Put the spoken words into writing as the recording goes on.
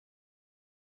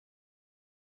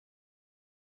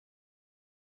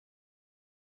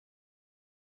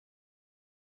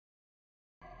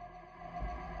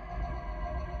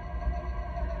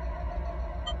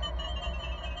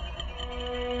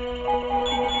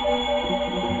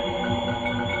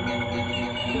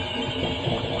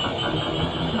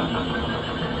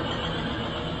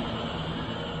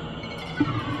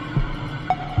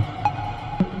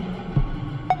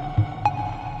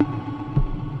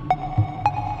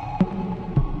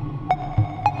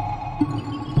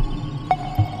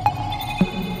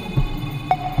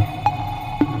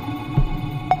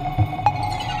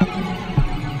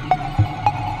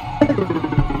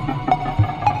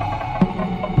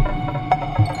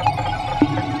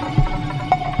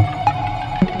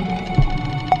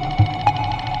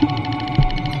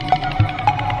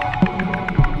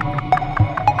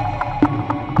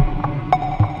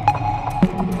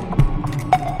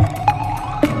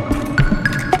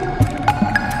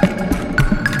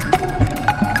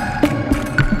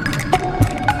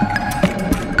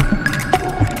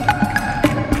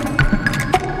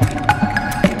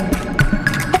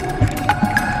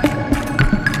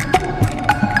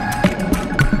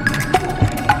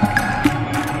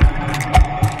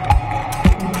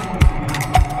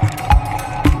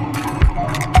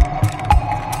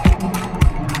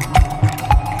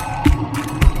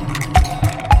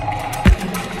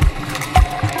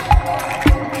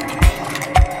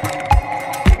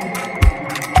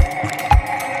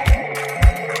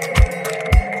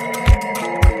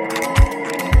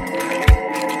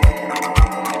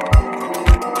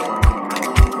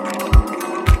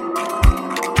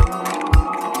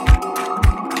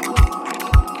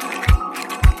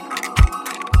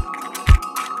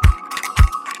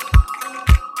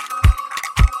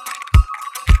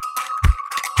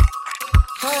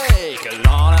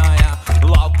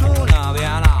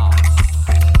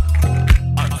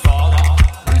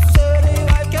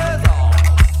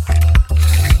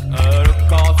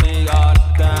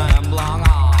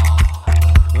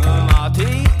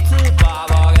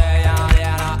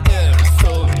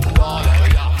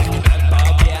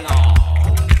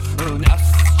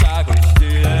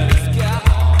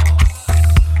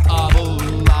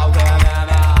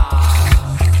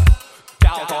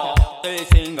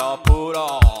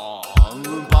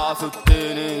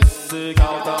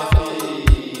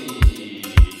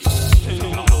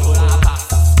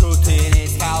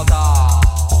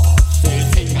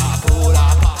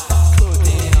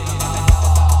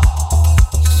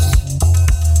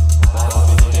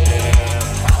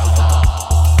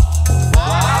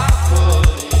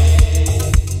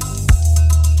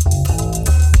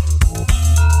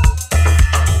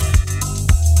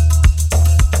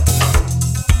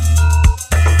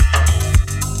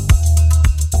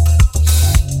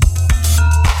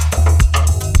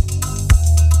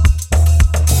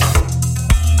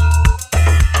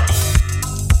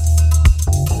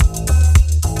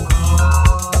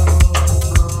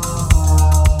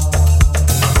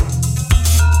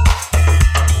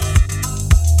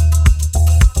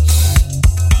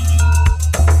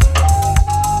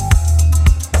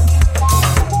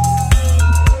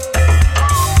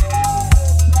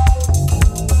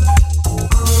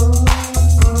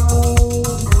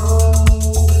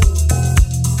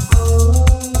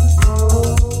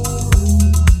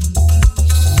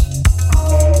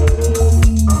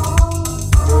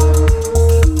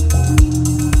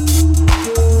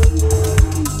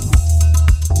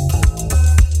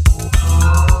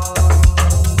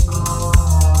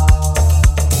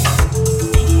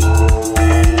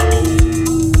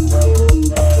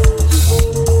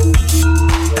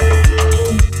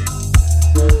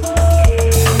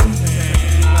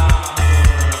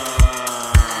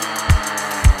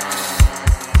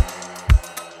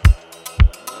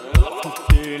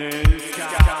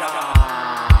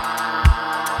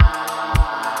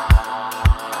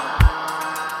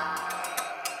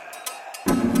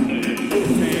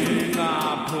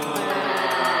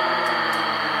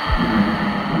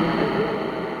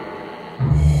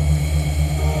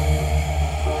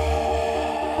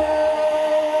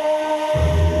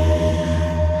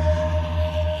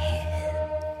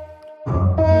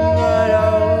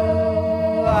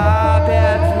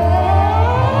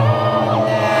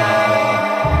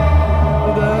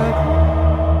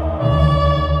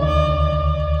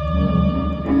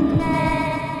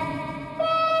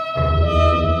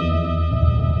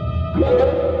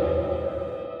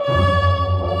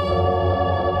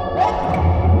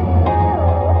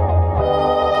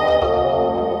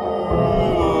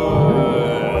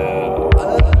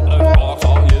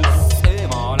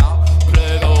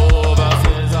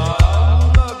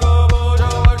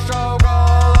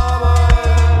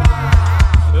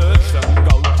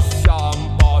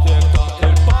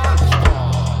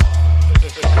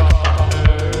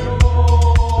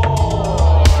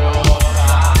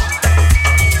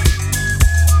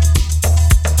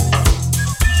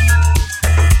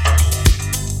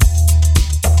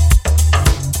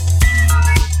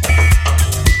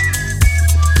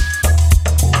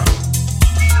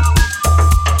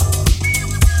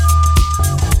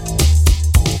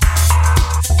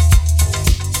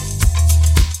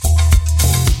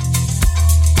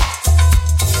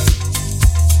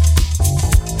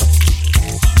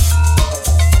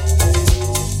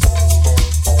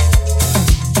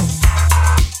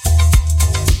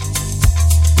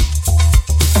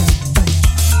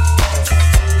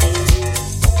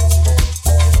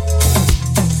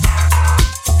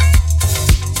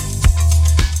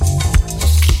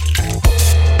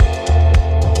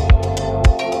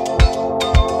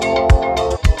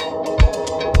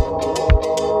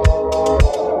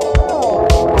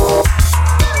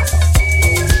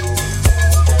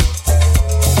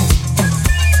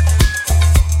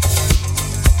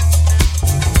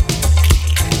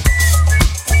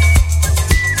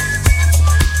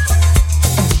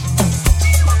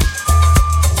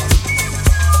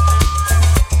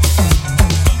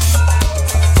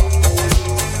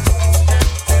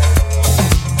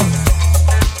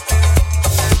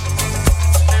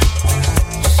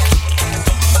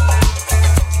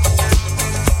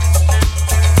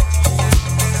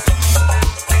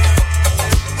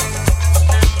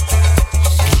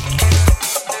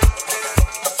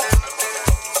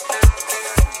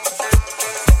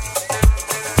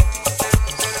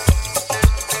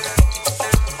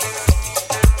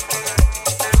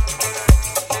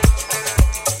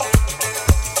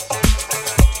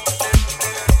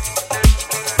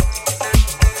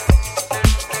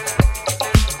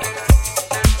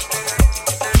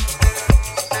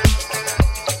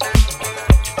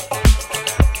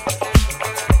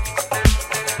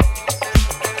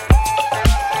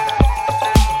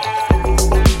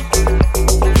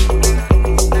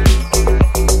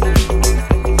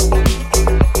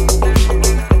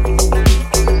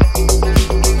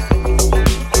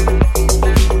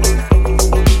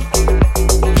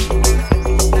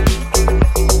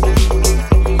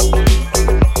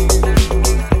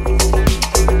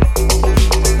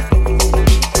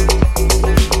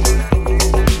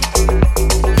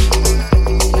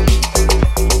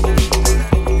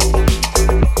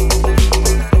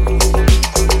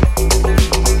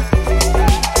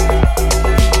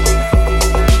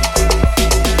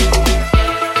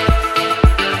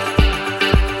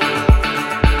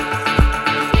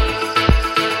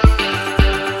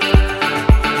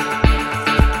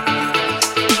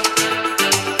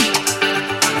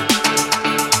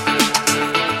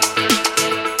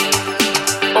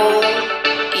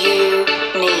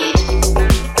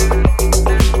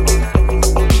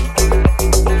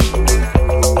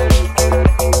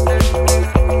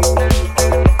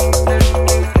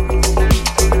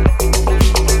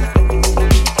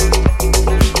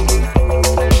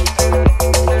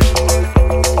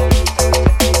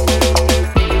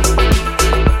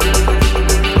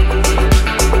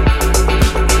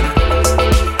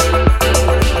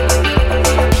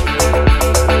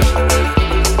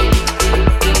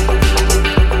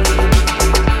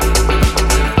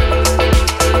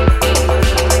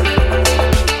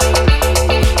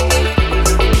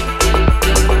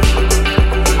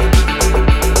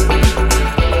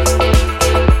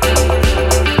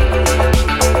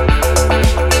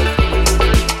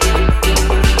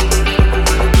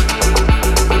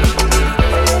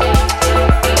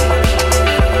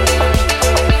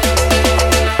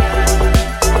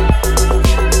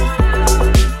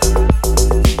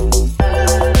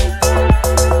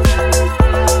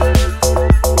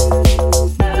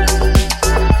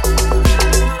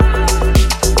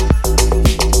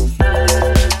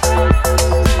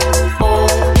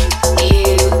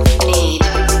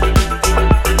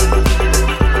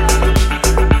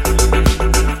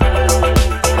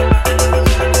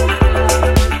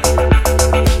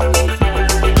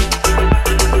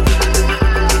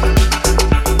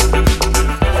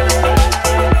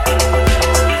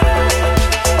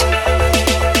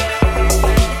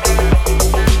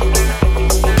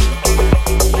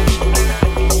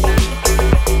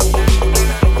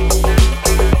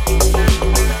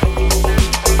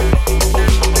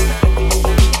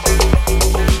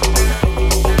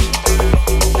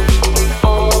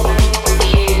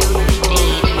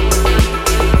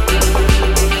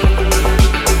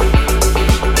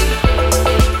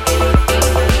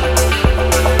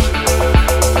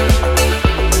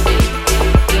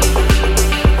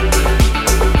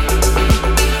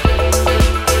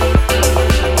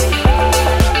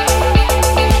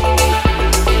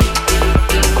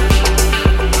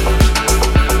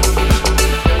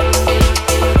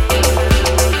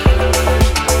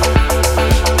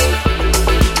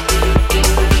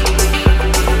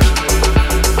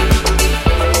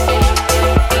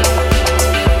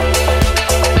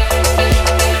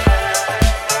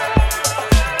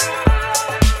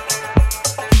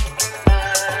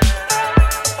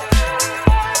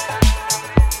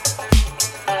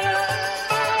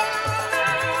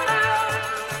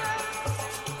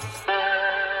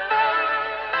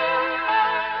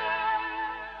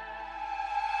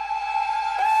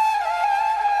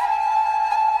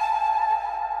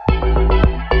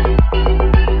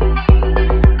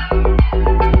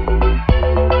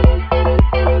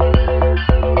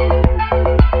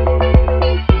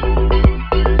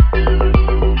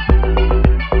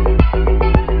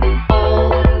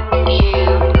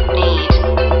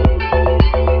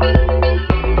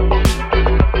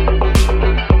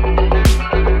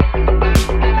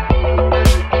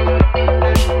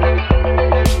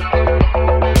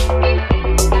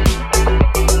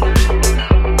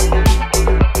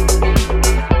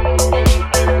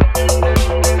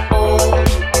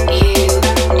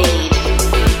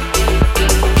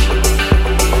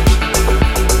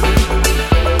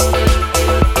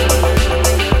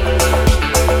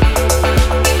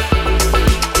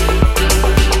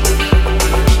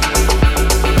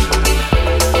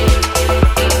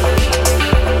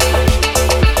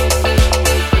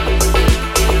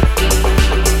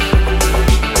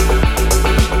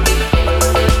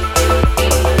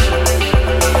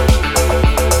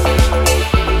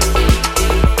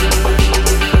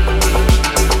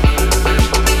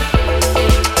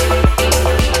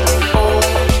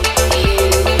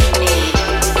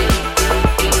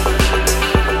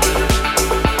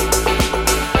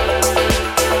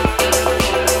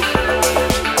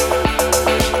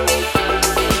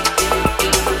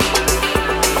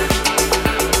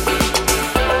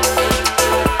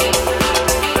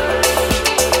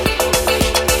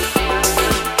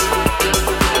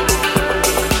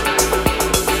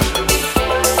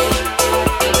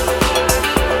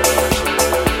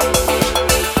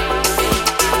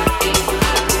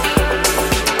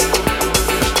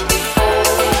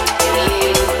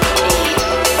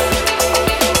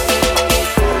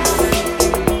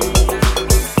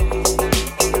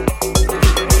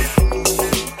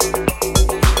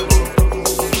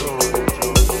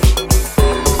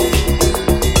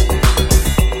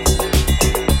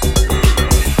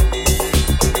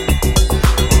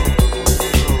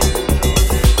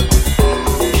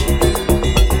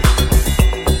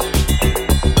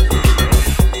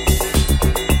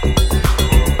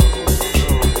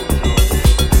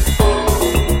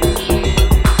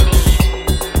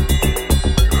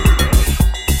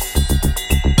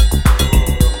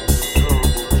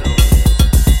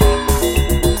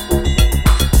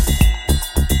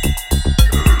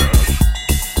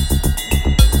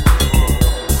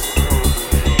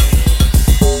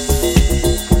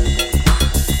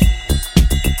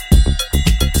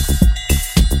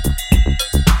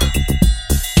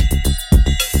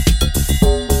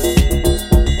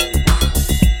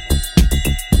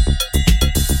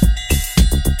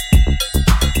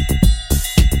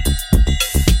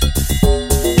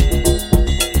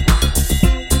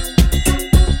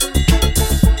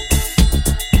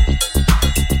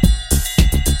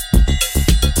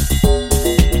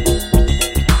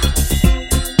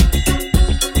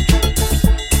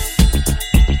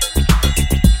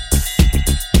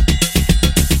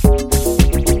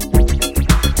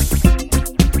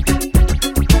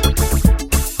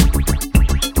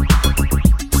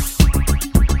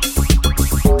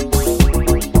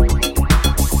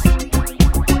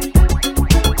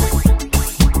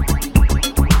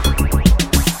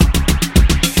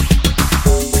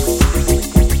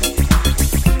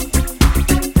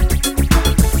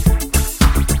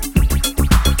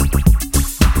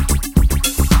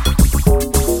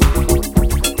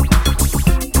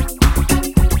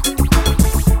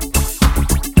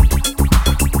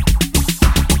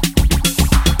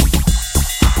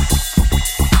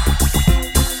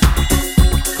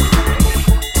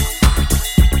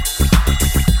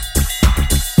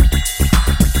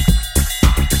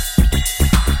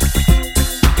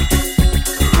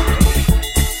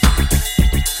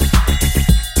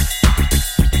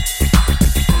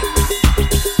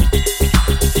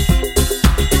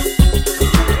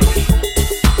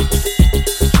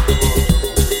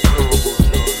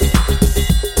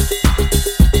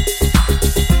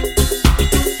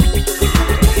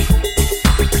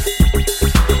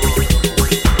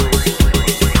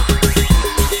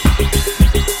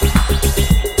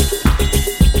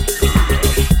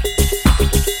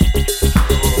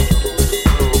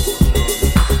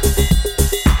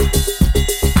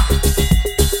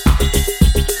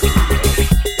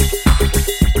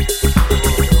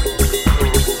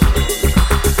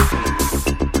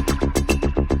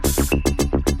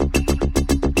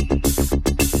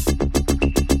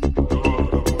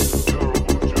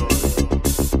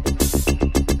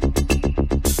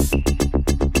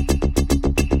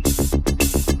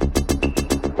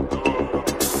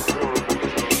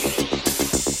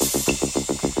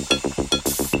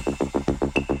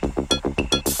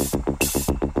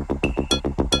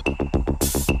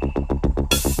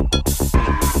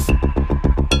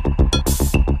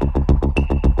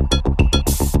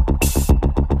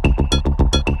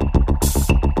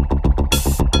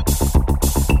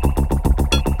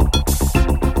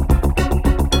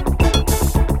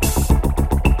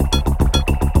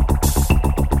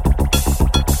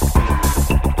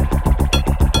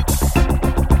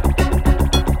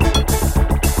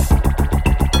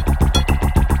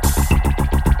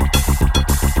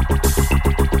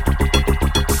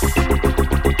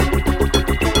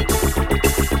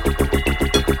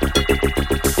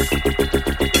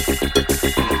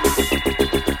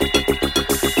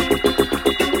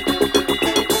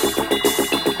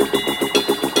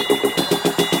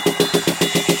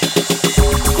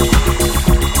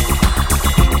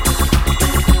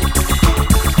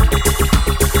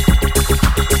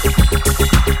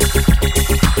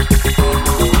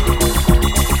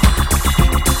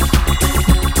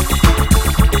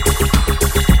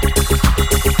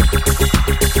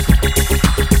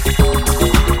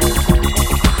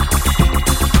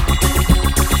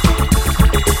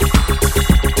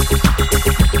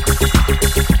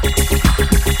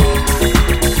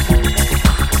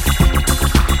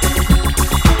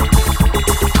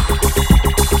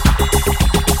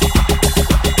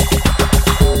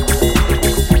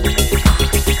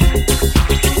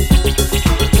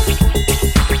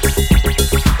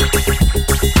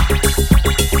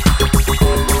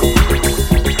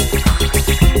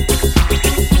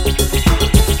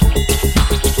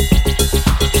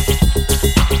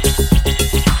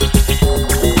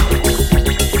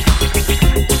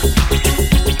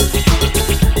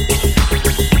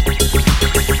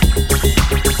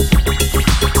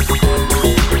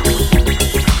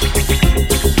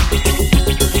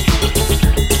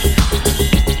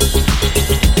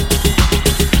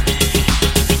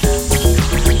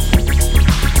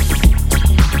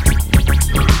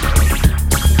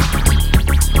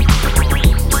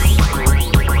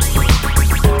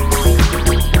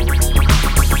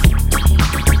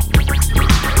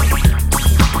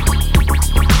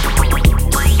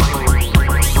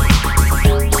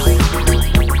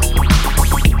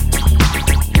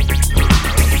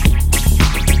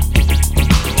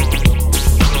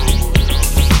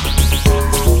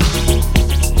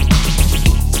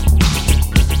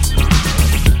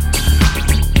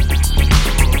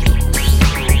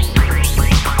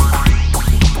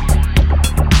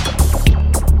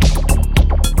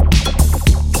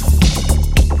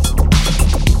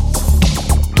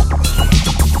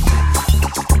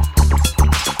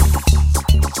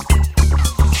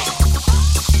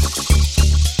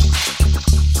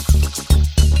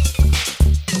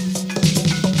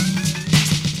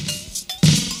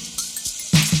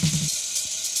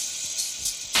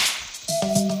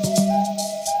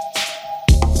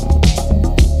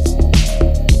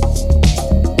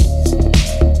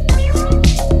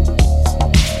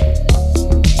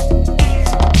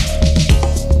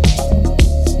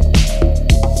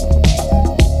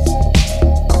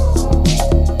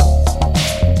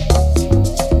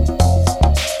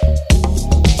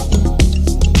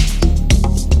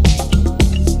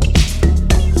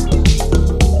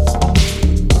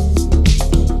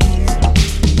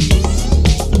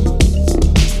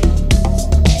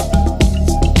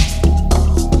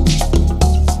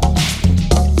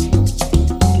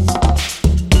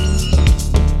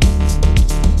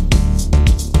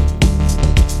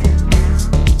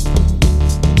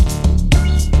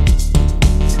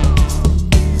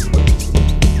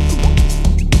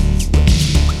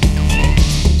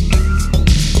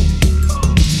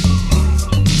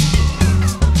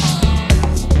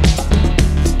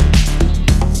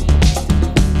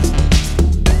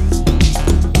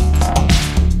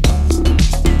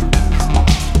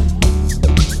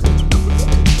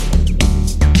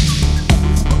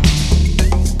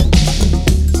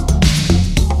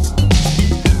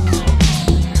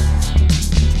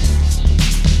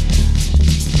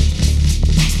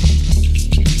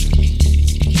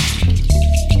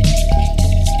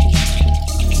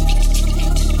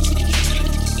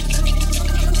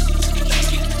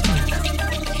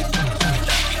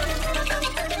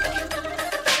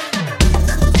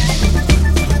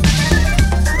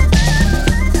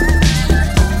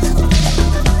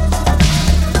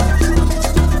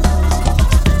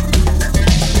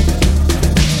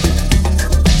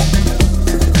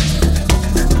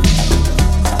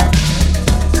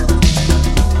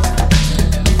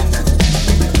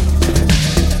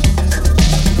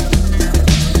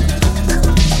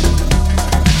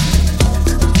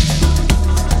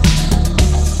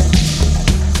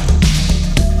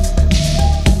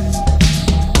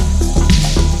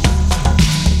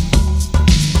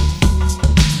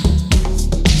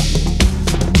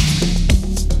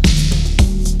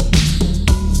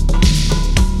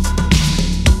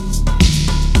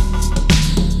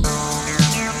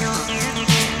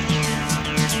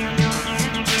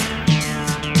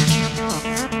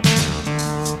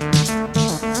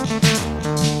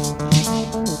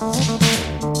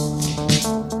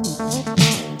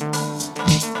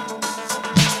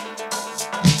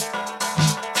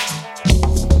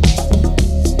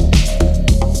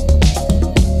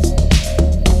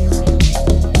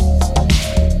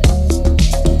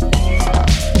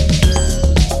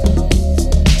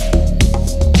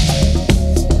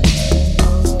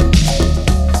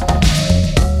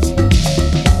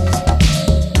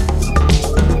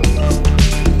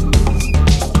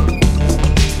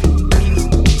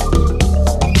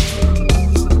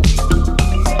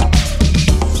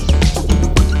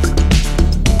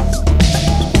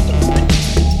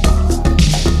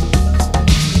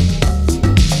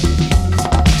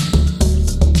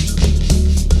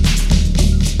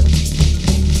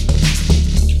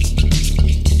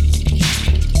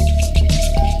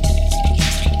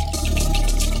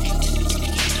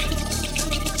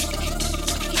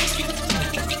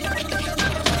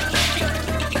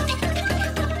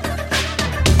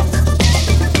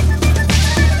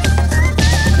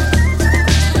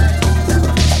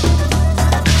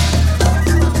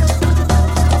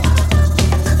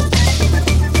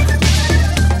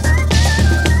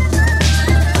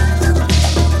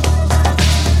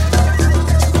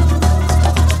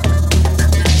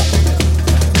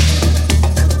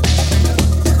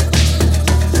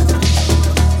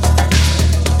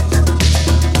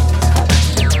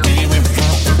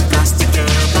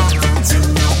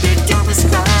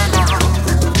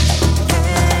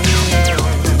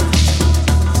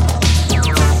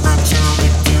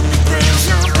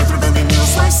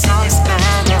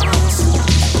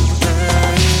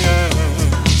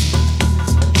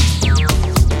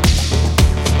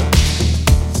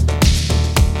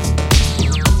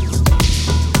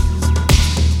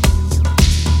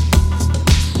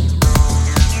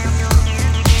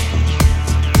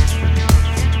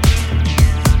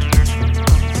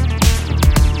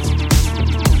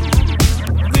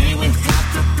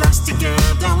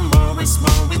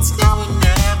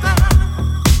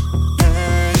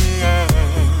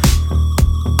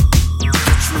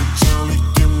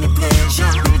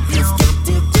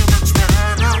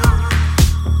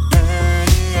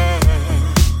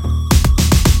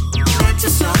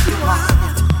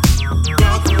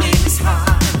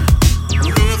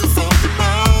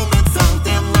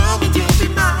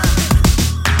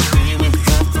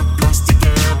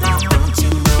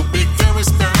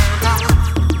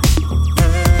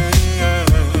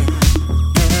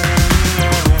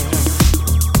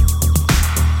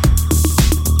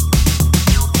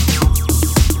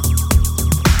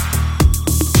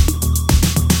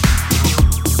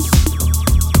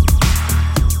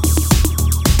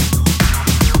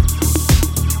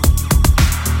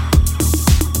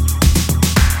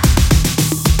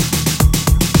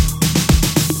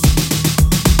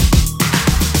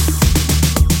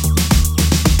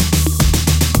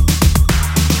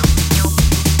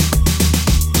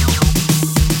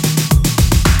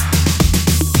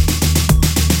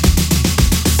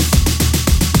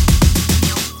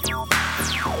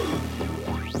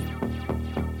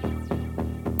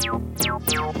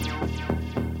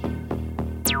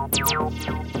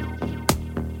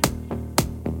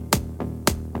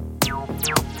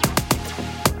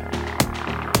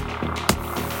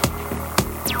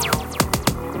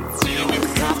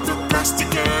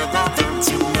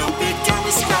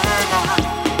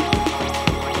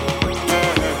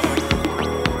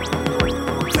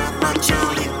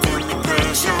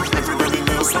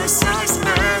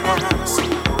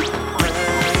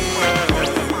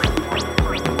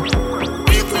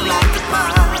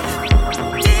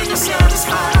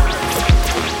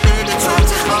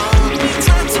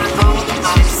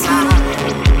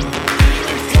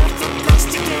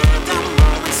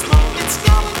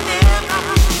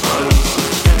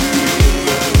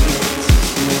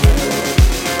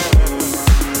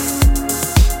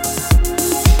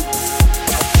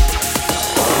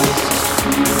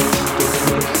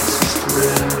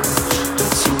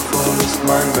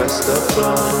mein bester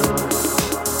Freund.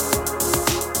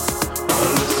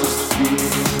 Alles ist viel,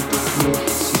 doch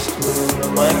nichts ist mehr.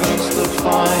 Mein größter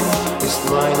Feind ist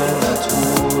meine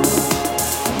Natur.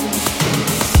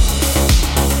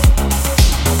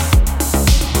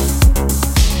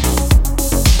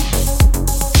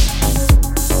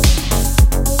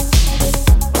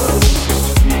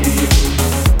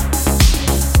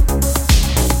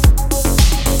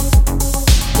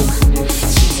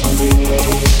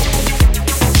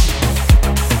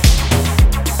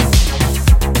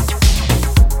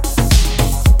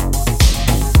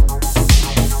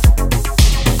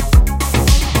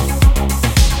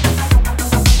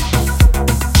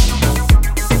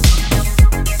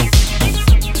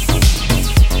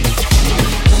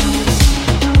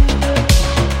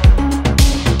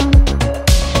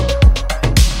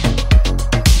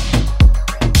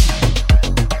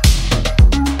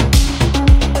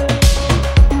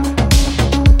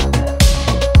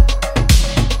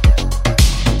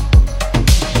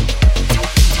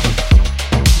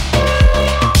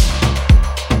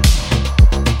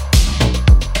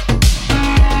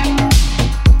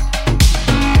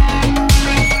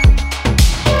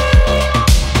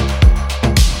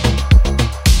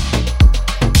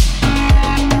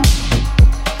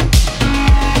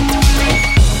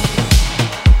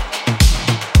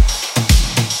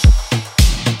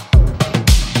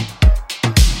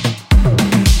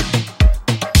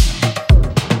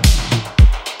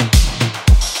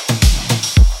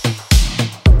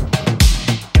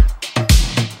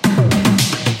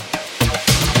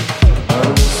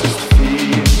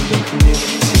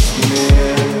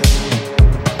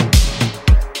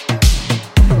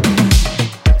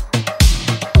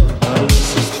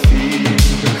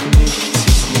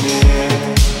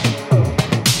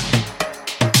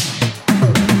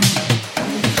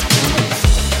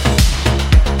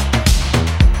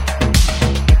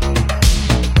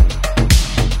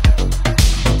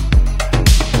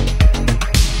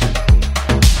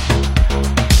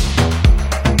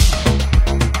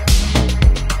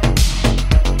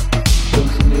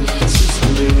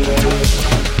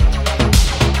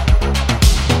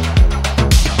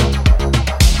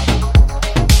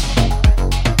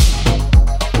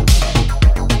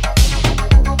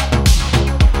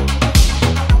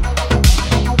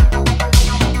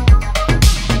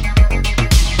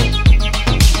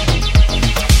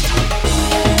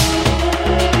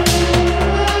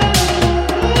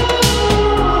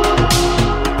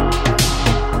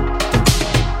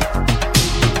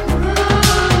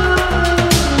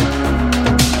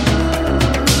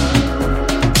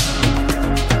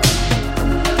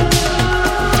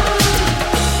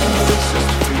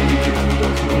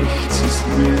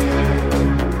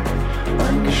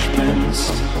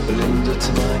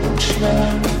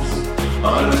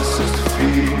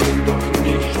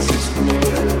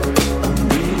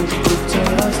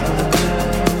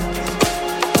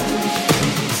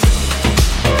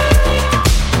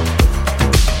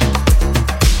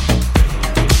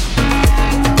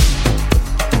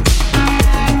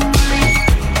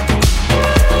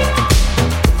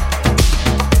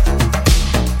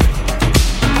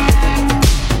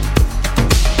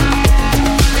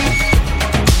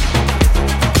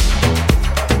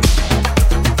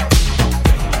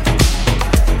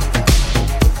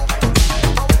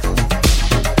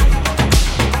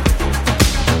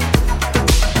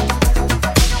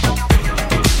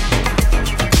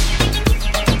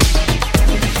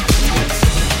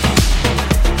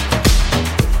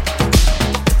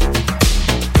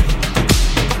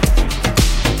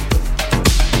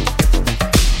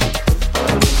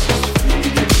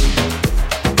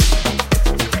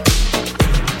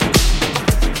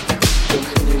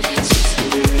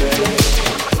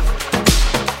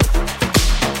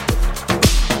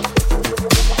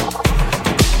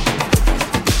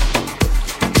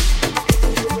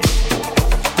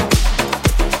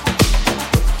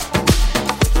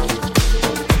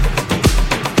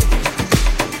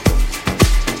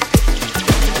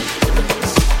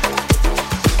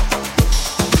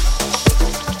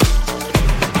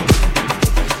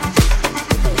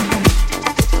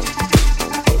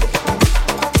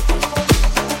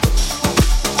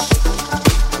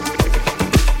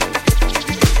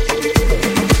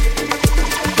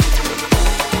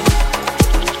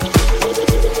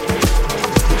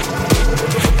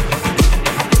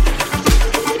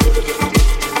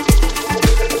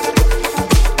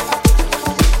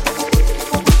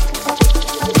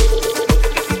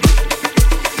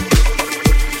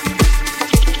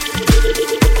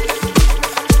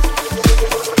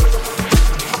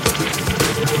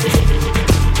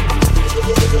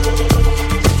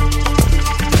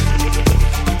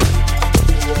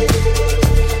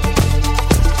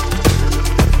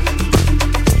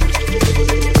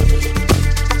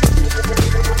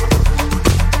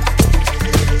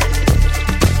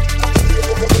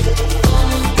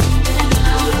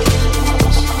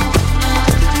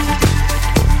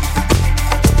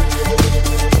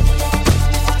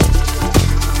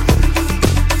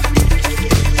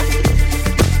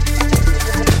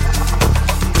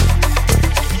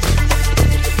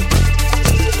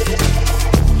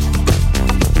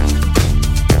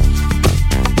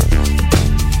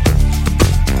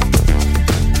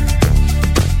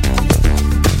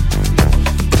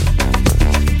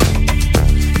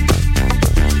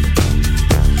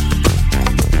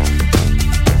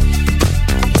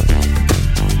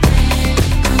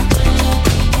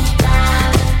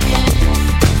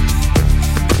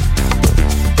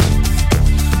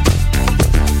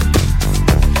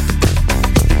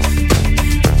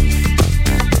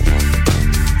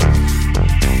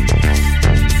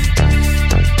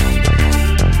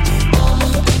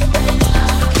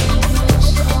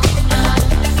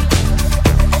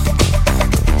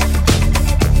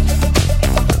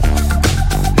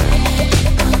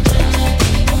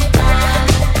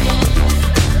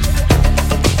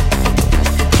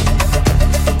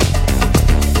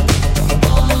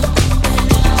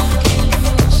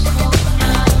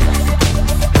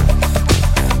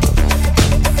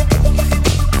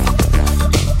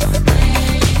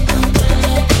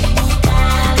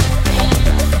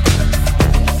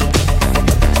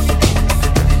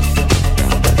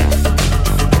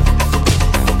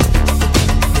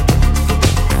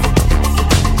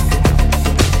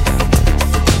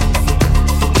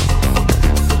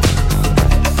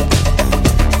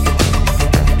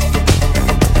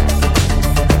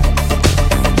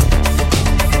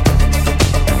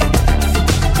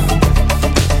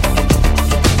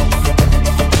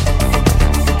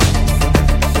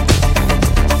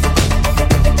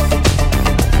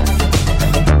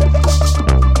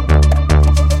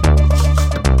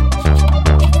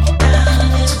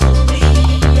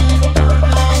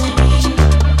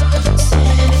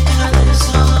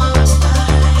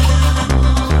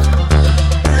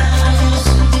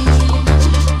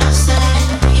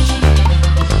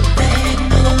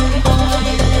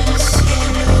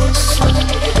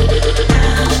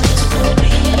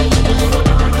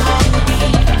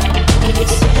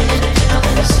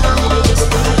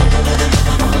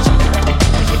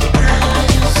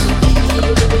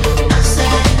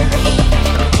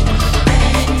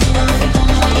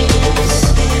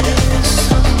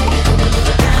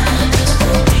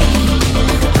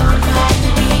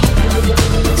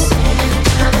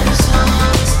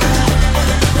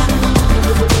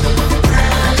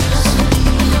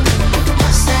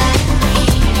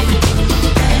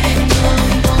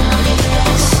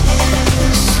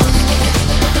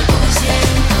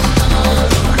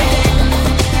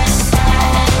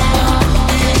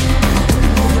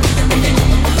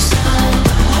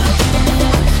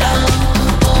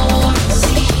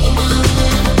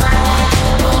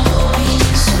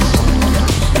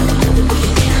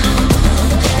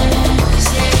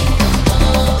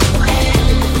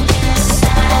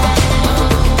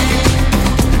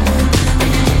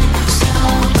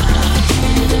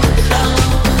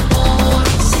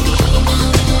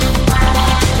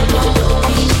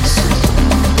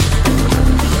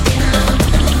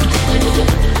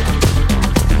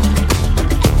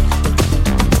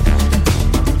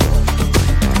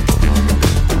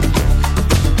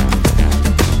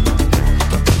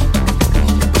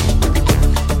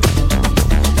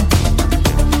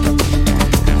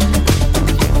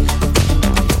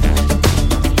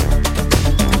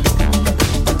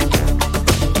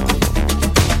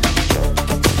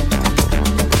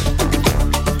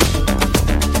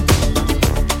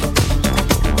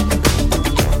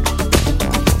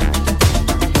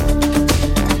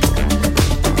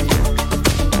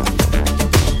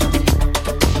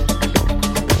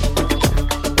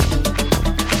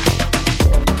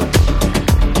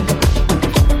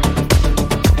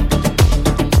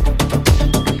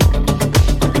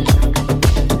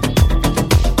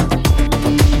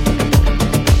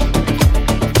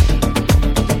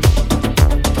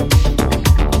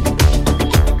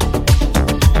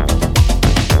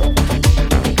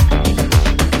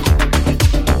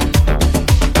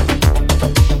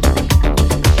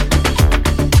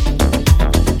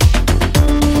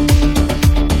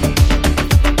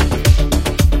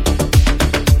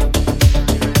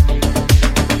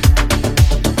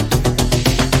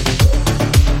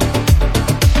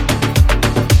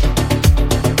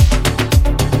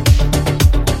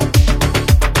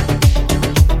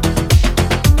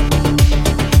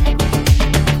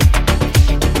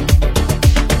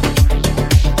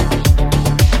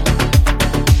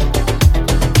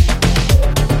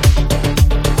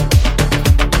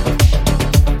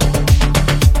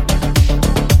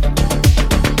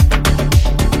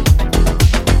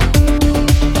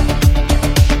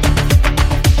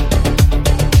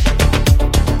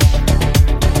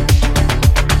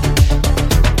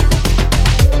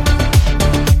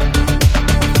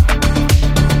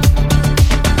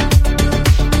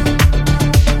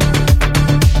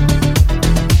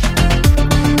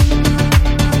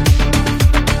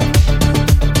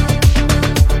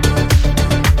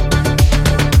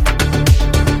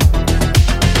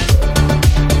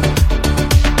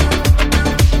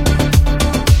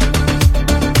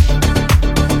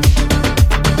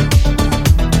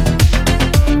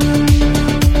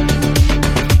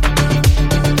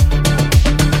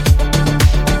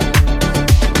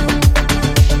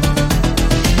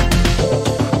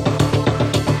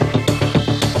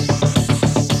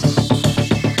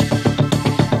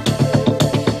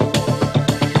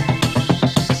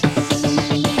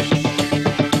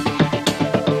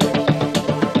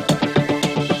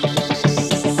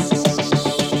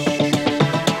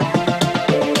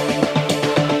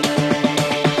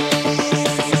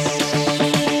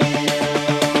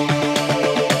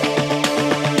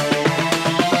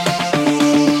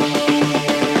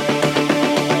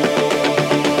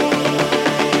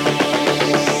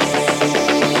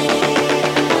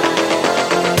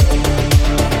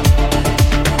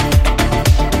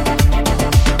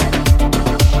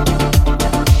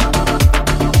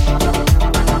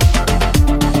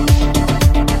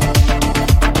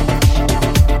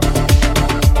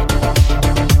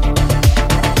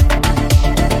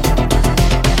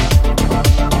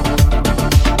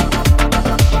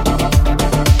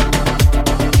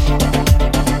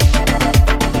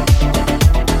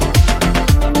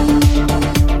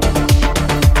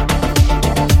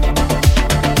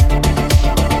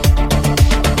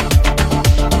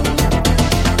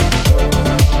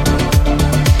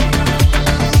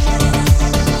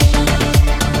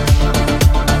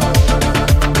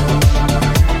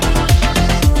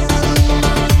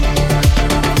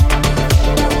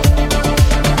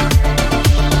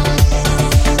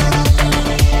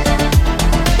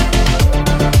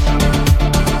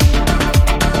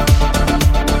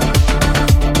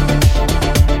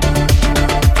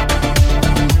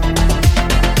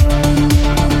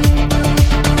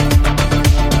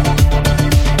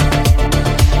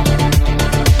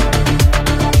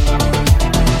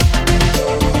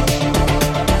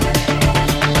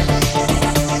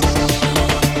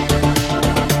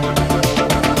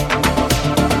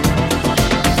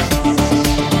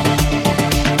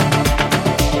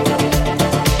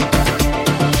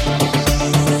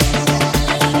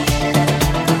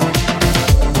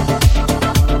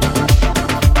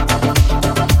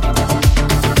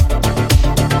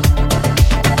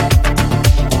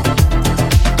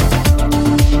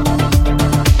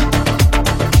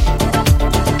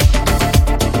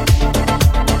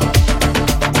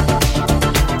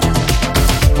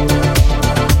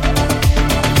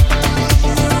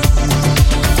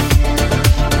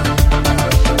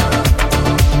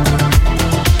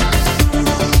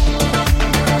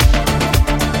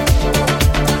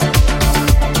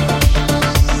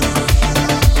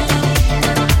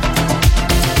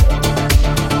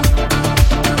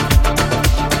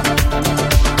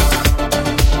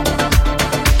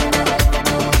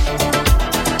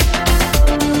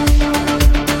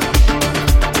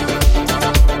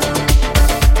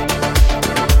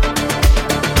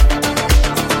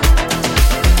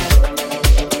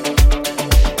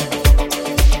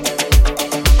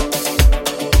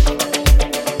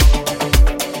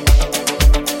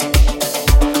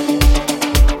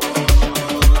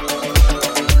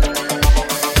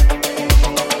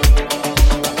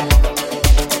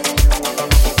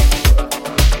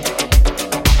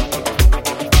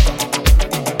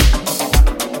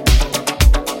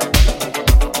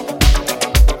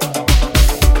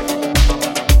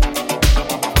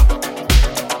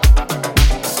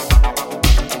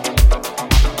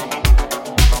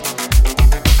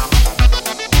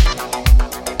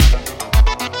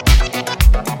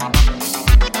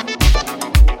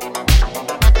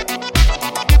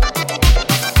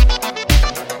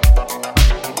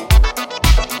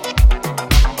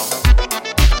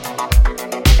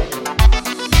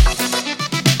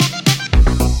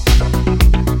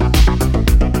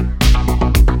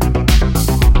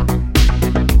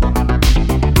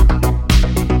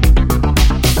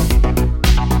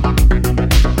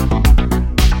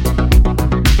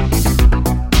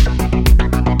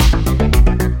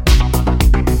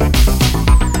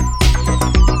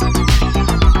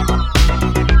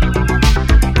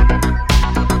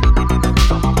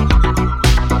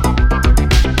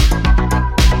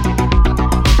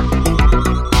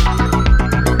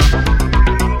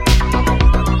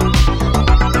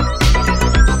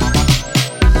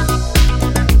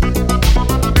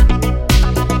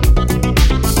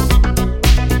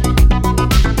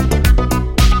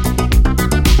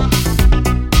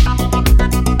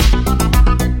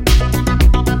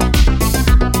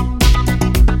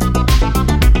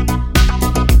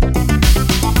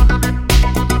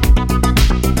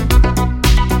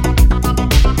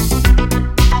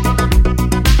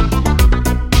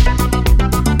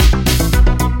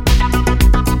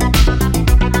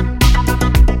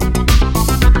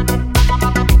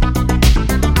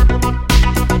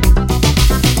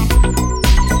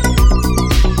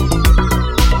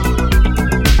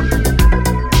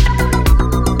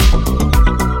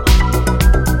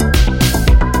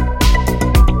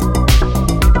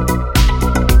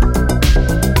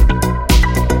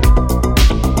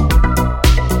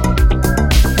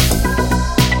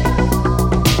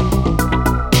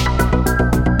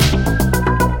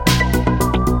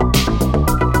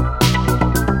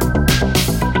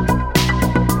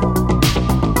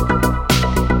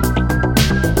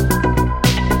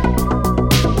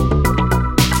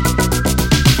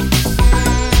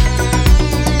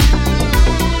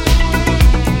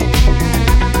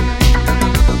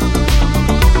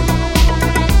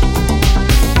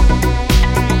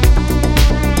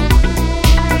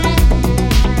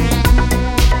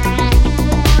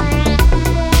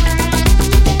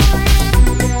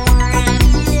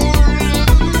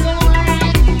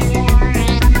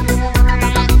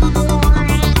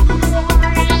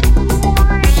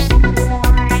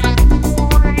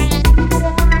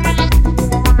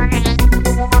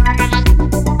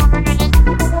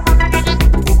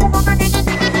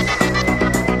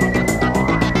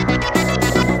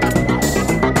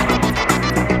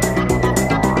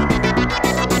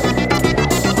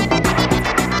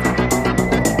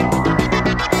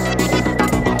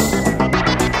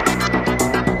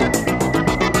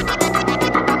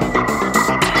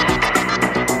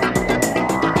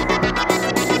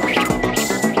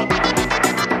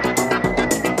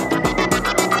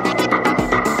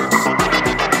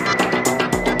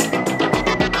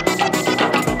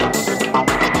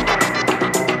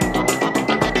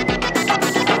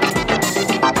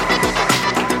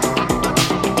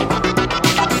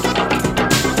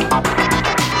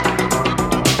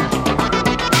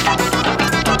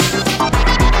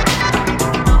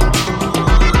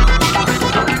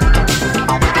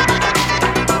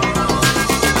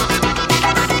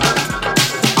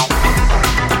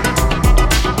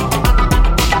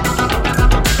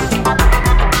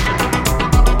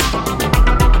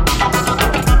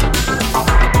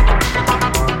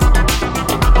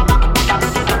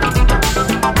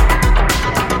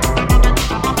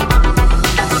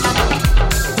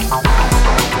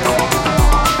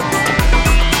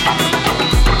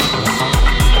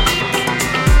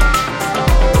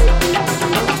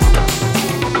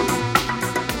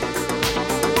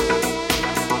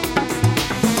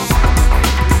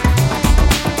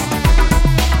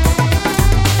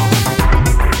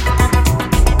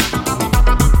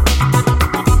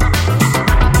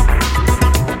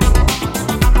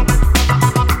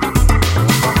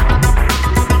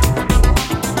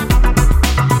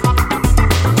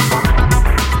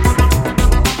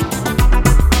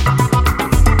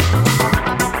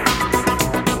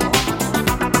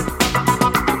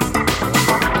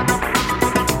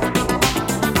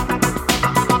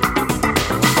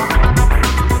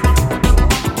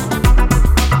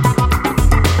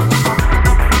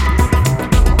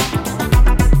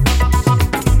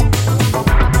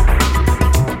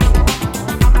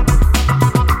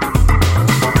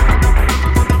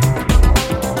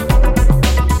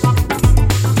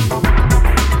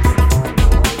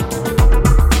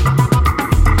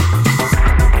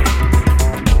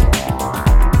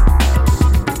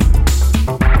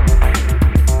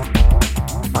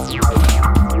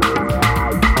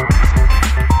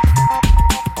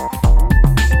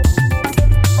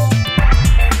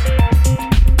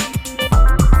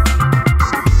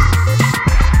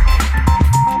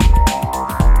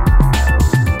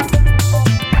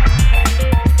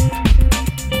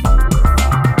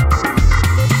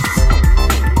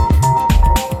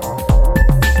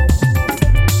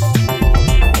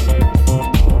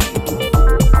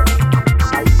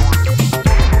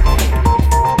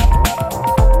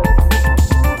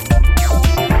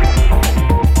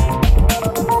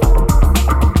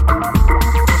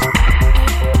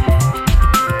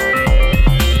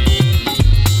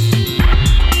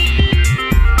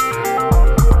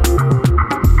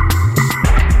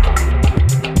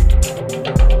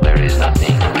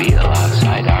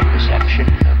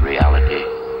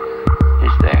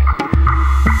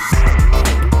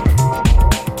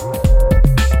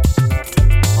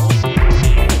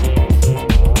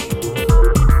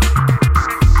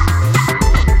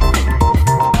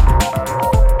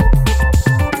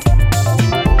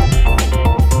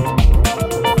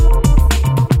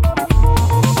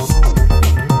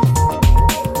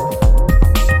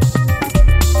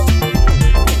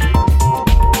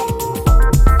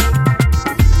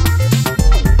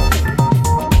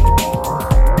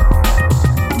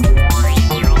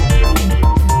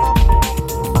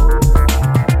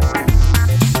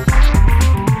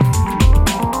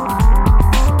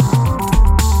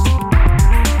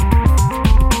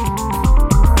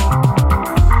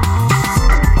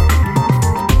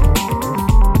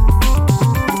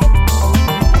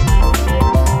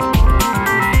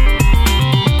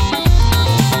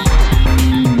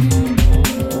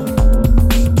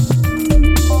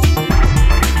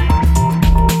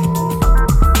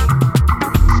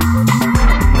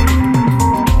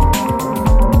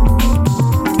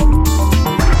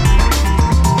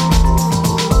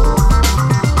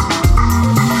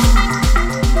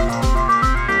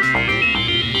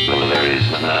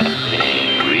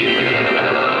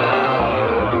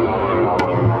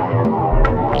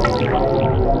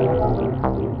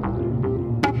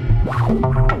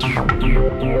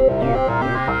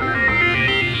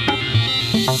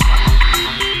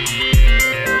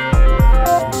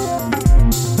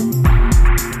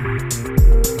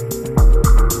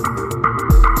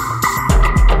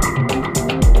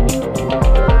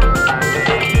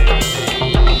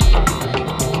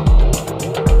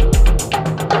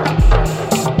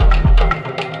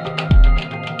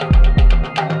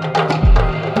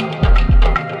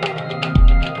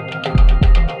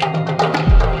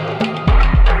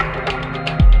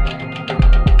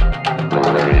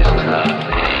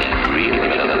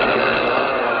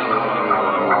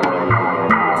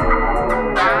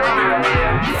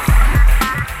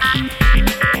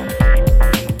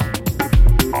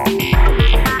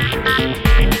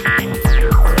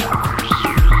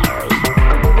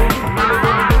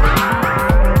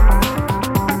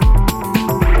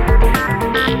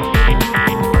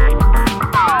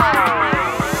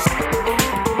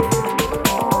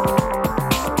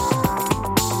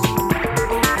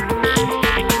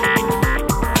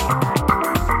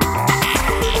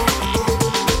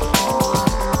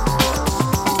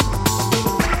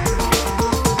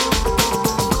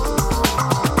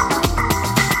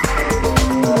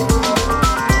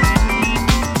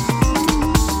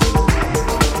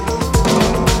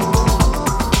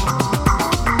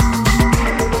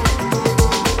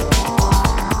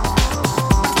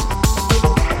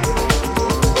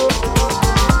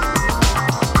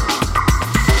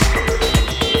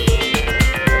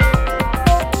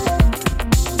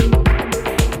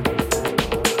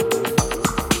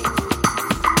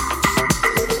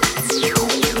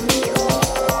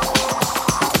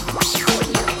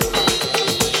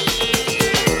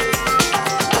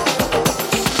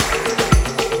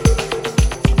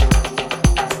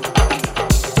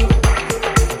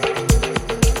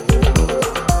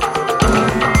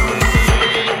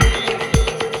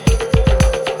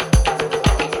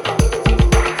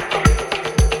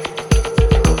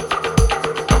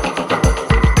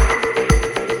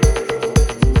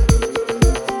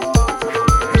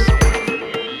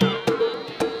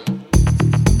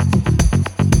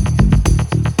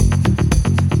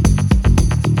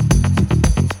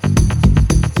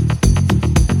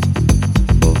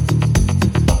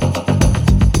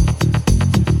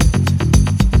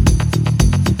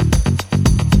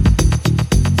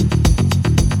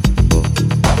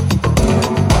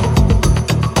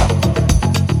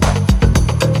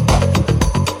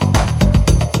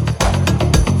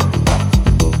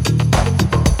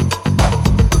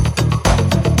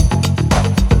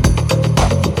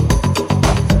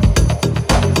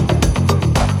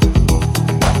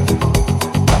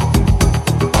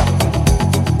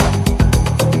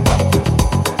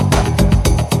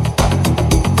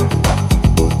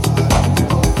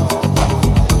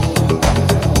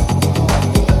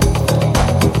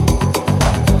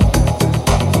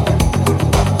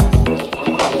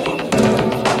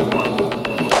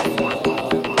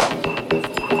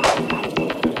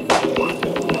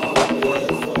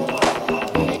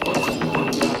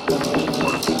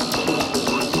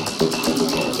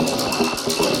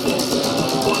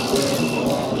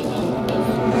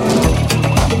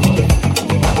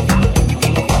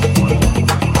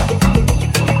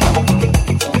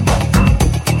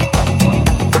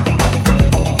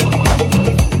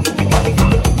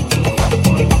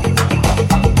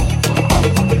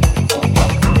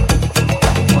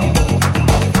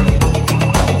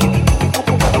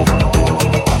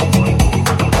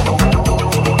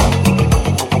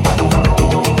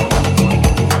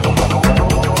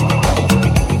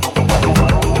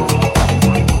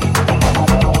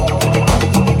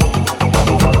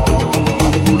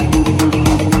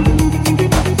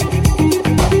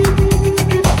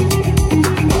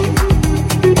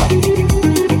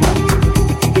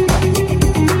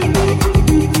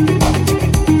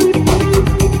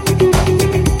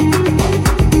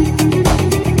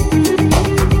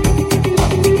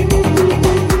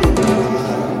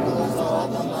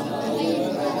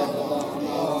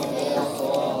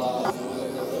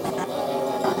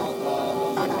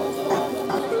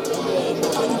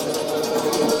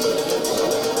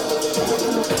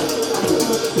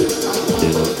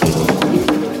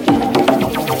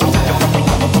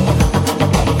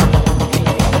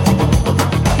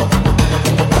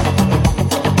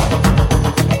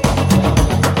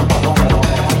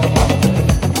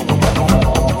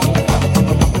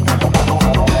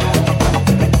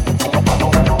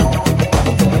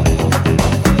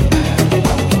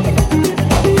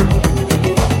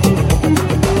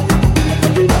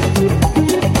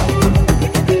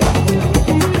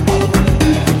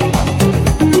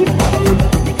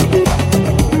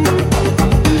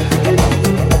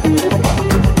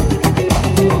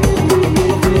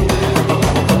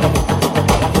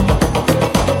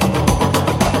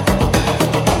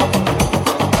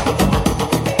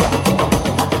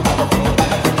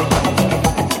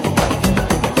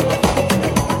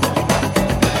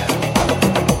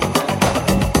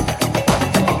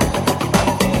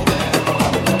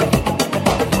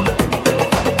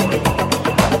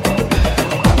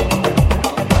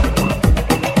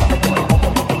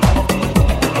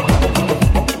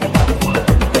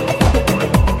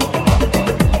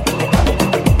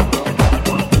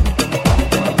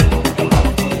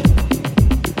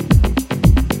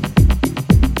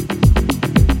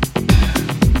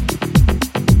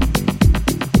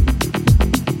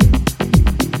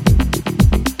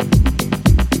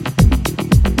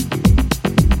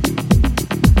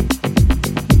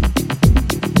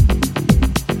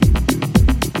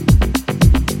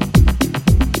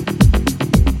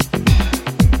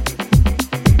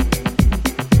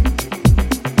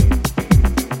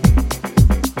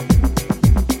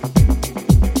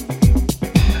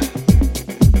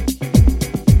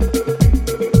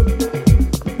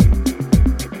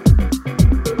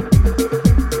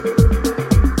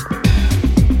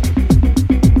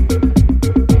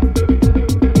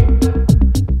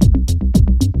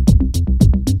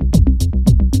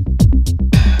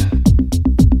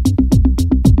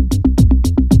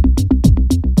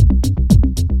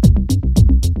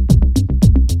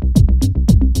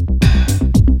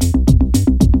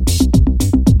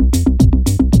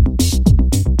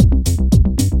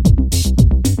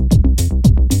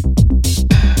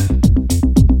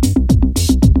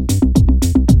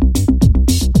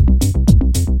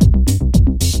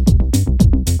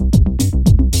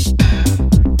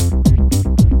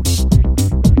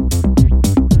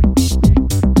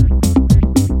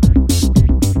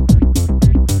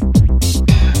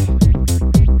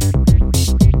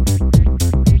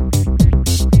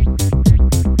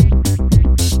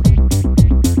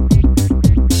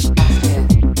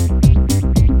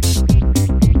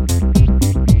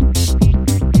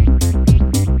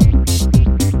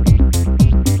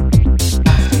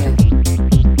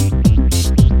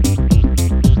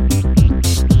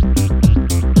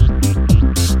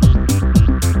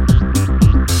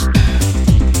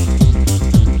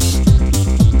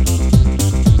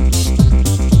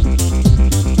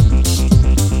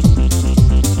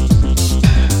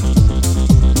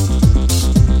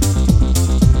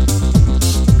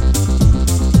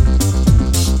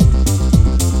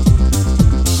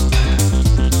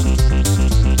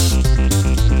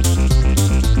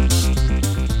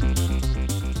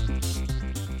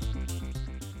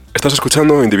 Estás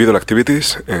escuchando Individual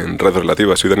Activities en Radio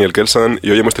Relativa. Soy Daniel Kelsan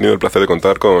y hoy hemos tenido el placer de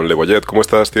contar con Le Boyet. ¿Cómo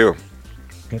estás, tío?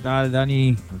 ¿Qué tal,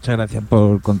 Dani? Muchas gracias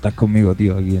por contar conmigo,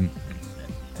 tío, aquí en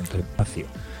tu espacio.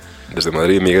 Desde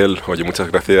Madrid, Miguel. Oye,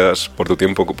 muchas gracias por tu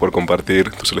tiempo, por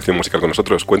compartir tu selección musical con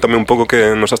nosotros. Cuéntame un poco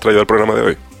qué nos has traído al programa de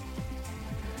hoy.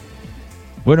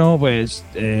 Bueno, pues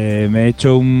me he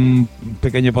hecho un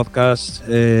pequeño podcast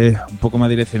un poco más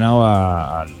direccionado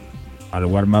al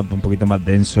warm-up un poquito más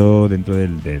denso dentro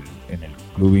en el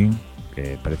clubbing,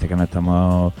 que parece que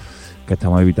estamos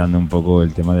evitando un poco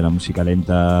el tema de la música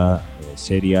lenta,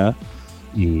 seria.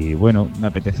 Y bueno, me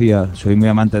apetecía. Soy muy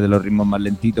amante de los ritmos más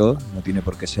lentitos, no tiene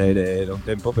por qué ser un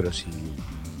tempo, pero sí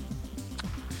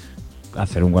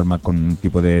hacer un warm-up con un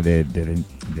tipo de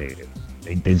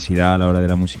intensidad a la hora de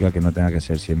la música, que no tenga que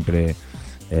ser siempre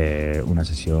una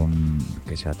sesión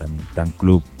que sea tan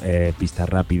club, pista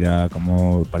rápida,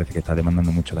 como parece que está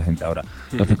demandando mucho la gente ahora.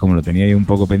 Entonces, como lo tenía ahí un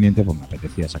poco pendiente, pues me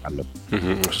apetecía sacarlo.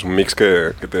 Es un mix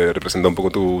que te representa un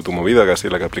poco tu movida, casi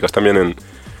la que aplicas también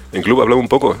en club. Habla un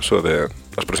poco eso de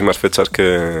las próximas fechas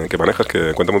que manejas,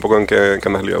 que cuéntame un poco en qué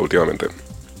andas liado últimamente.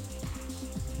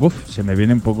 Se me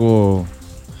viene un poco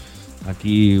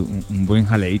aquí un buen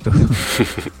jaleíto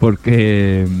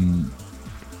porque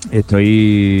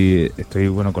estoy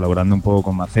bueno, colaborando un poco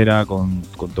con Macera, con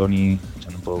Tony,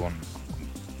 echando un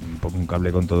poco un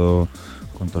cable con todo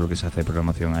lo que se hace de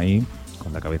programación ahí,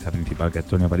 con la cabeza principal, que es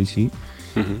Tony Parisi.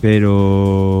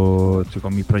 Pero estoy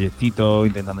con mis proyectitos,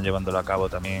 intentando llevándolo a cabo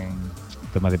también,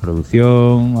 temas de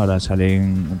producción. Ahora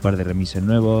salen un par de remixes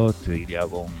nuevos, estoy liado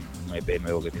con un EP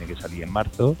nuevo que tiene que salir en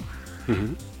marzo,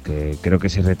 que creo que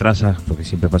se retrasa, porque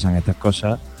siempre pasan estas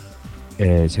cosas.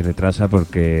 Se retrasa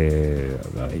porque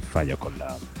hay fallos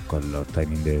con los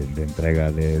timings de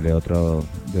entrega de otro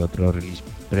release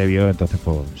previo, entonces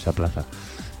pues se aplaza.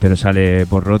 Pero sale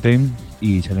por Rotten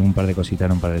y salen un par de cositas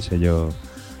en un par de sellos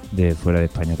de fuera de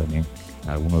España también,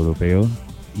 algunos europeos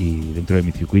y dentro de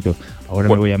mi circuito. Ahora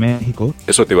me voy a México.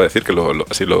 Eso te iba a decir, que lo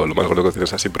más gordo que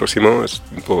tienes así próximo es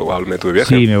probablemente tu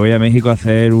viaje. Sí, me voy a México a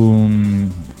hacer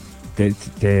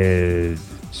te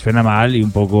suena mal y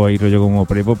un poco ahí rollo como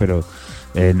prepo, pero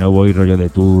no voy rollo de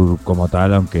tour como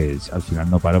tal, aunque al final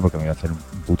no paro porque me voy a hacer un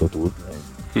puto tour.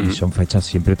 Y son fechas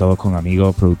siempre todos con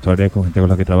amigos, productores, con gente con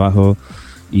la que trabajo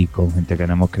y con gente que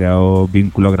hemos creado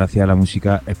vínculos gracias a la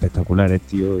música espectaculares,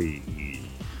 tío,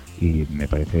 y me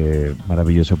parece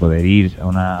maravilloso poder ir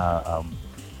a un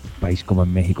país como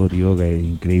en México, tío, que es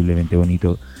increíblemente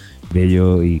bonito,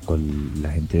 bello, y con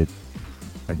la gente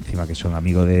encima que son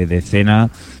amigos de escena,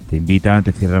 te invitan,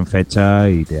 te cierran fechas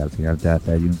y al final te haces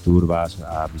allí un tour, vas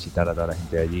a visitar a toda la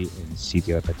gente de allí en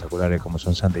sitios espectaculares como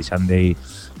son Sunday.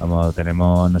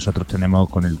 Nosotros tenemos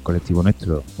con el colectivo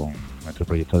nuestro, con nuestro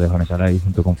proyecto de Jones Alay,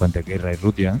 junto con Fuente Guerra y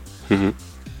Rutian,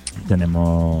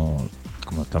 tenemos,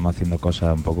 como estamos haciendo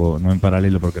cosas un poco, no en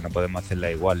paralelo porque no podemos hacerla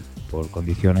igual por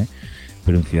condiciones,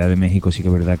 pero en Ciudad de México sí que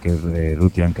es verdad que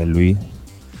Rutian, que es Luis,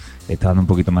 está dando un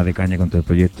poquito más de caña con todo el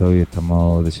proyecto y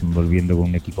estamos desenvolviendo con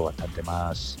un equipo bastante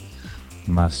más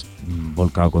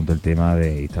volcado con todo el tema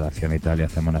de instalación y tal, y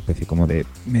hacemos una especie como de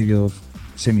medio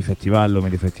semifestival o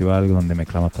medio festival donde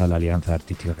mezclamos todas las alianzas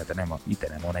artísticas que tenemos, y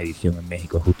tenemos una edición en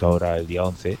México justo ahora el día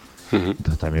 11.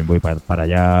 Entonces también voy para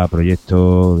allá,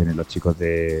 proyecto, vienen los chicos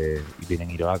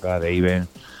vienen Hiroaka, de Iben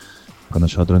con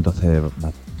nosotros, entonces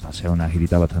va a ser una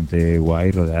girita bastante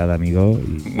guay, rodeada de amigos.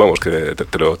 Y vamos, que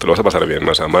te lo vas a pasar bien,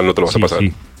 o sea, mal no te lo vas a pasar.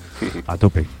 Sí, a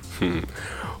tope.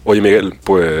 Oye, Miguel,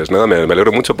 pues nada, me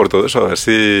alegro mucho por todo eso, a ver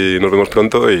si nos vemos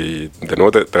pronto, y de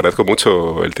nuevo te agradezco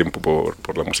mucho el tiempo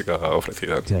por la música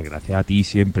ofrecida. Muchas gracias a ti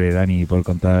siempre, Dani, por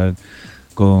contar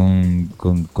con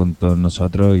todos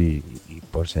nosotros y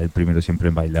por ser el primero siempre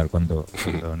en bailar cuando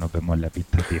nos vemos en la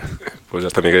pista, tío. Pues ya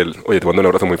está, Miguel. Oye, te mando un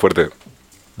abrazo muy fuerte.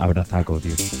 Abrazaco,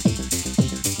 tío.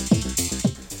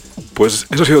 Pues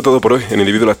eso ha sido todo por hoy en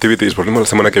Individual Activities. Volvemos la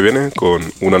semana que viene con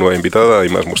una nueva invitada y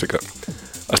más música.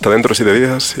 Hasta dentro de 7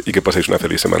 días y que paséis una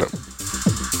feliz semana.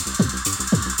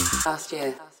 Last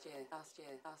year.